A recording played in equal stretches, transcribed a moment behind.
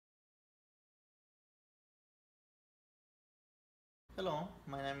Hello,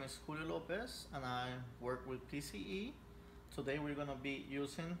 my name is Julio Lopez and I work with PCE. Today we're going to be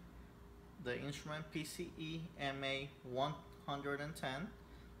using the instrument PCE-MA 110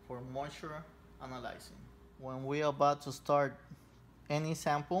 for moisture analyzing. When we are about to start any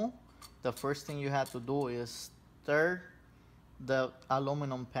sample, the first thing you have to do is stir the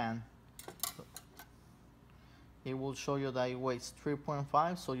aluminum pan. It will show you that it weighs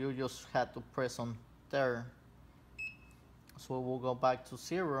 3.5, so you just have to press on stir. So it will go back to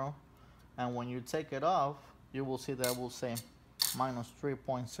 0, and when you take it off, you will see that it will say minus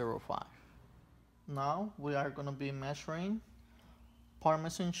 3.05. Now we are going to be measuring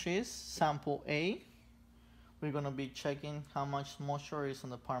Parmesan cheese sample A. We're going to be checking how much moisture is in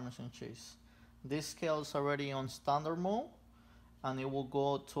the Parmesan cheese. This scale is already on standard mode, and it will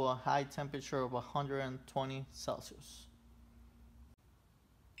go to a high temperature of 120 Celsius.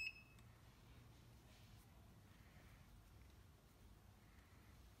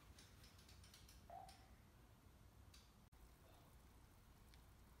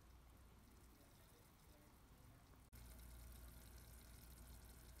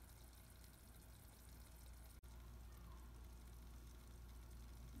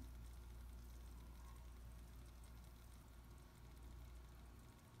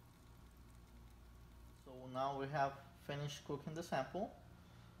 So now we have finished cooking the sample,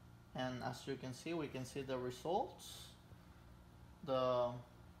 and as you can see, we can see the results. The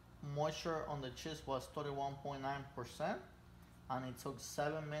moisture on the cheese was 31.9%, and it took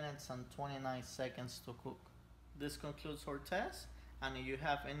 7 minutes and 29 seconds to cook. This concludes our test, and if you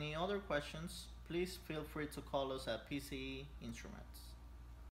have any other questions, please feel free to call us at PCE Instruments.